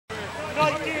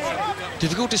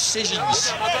Difficult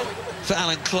decisions for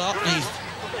Alan Clark, the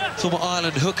former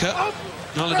Ireland hooker,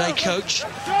 holiday coach,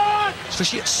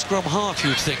 especially at scrum half, you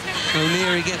would think.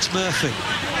 O'Leary against Murphy.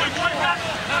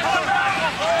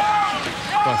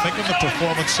 Well, I think in the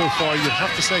performance so far, you'd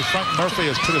have to say Frank Murphy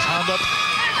has put his hand up.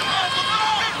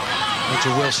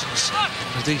 Roger Wilson's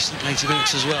a decent 80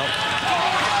 minutes as well.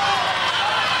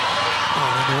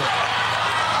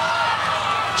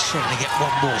 Trying to get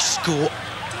one more score.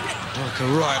 Like a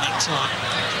right that time.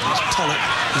 It's Pollock,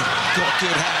 who got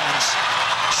good hands.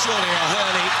 Surely a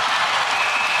Hurley.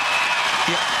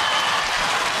 Yep.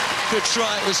 Good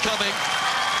try, it was coming.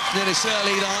 Denis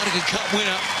Hurley, the Heineken Cup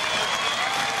winner.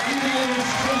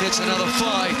 Gets another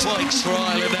 5 points for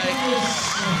Ireland, eh?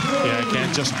 Yeah,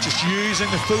 again, just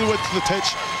using the full width of the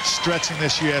pitch, stretching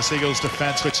this US Eagles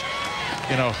defence, which,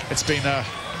 you know, it's been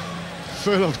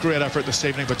full of great effort this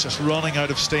evening, but just running out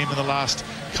of steam in the last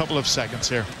couple of seconds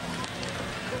here.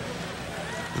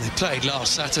 They played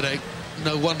last Saturday.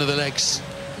 No wonder the legs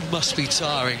must be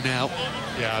tiring now.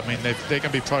 Yeah, I mean, they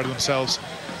can be proud of themselves.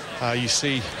 You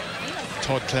see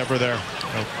Todd Clever there,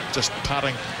 you know, just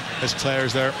patting his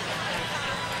players there.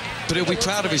 But he'll be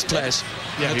proud of his players.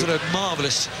 Yeah, They've done a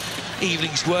marvellous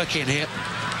evening's work in here.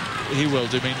 He will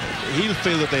do. I mean, he'll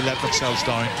feel that they let themselves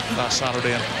down last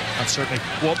Saturday, and certainly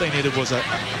what they needed was a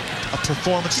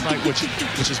performance tonight which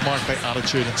is marked by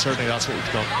attitude, and certainly that's what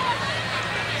we've got.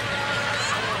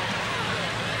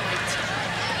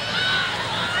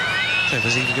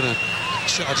 Clever's even going to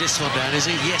charge this one down, is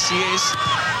he? Yes, he is.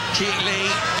 Keatley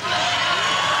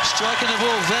striking the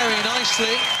ball very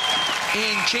nicely.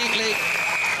 Ian Keatley,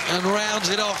 and rounds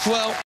it off well.